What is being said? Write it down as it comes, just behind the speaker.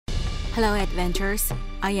Hello adventurers,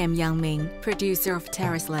 I am Yang Ming, producer of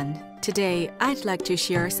Tarisland. Today, I'd like to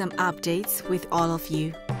share some updates with all of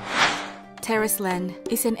you. Tarisland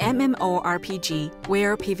is an MMORPG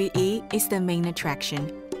where PvE is the main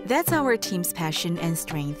attraction. That's our team's passion and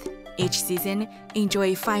strength. Each season,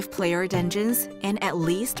 enjoy 5-player dungeons and at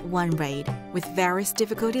least one raid, with various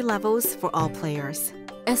difficulty levels for all players.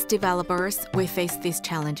 As developers, we face these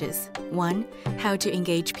challenges. 1. How to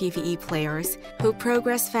engage PvE players who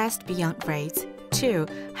progress fast beyond raids. 2.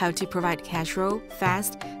 How to provide casual,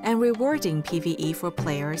 fast, and rewarding PvE for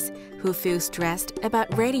players who feel stressed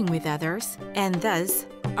about raiding with others, and thus,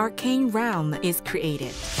 Arcane Realm is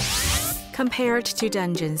created. Compared to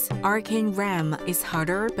dungeons, Arcane Realm is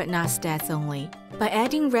harder but not stats only. By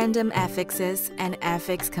adding random affixes and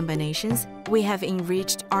affix combinations, we have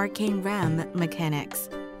enriched Arcane Realm mechanics,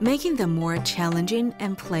 making them more challenging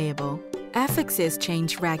and playable. Affixes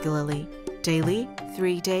change regularly, daily,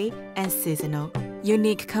 3-day, and seasonal.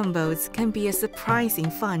 Unique combos can be a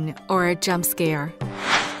surprising fun or a jump scare.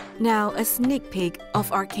 Now, a sneak peek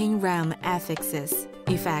of Arcane Realm affixes,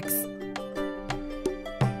 effects.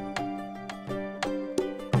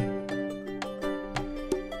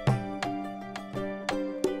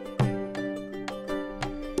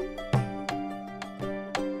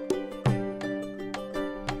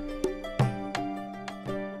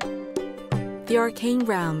 The Arcane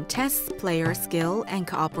Realm tests player skill and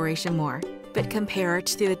cooperation more, but compared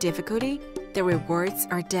to the difficulty, the rewards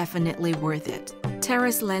are definitely worth it.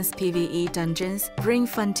 Tarisland's PvE dungeons bring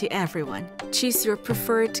fun to everyone. Choose your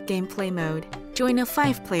preferred gameplay mode. Join a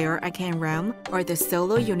 5-player Arcane Realm or the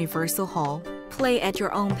solo Universal Hall. Play at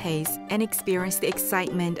your own pace and experience the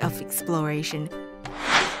excitement of exploration.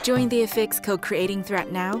 Join the affix co-creating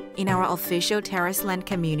thread now in our official Tarisland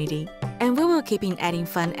community, and we will keep adding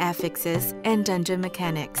fun affixes and dungeon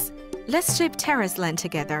mechanics. Let's shape Tarisland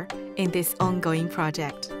together in this ongoing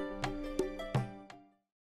project.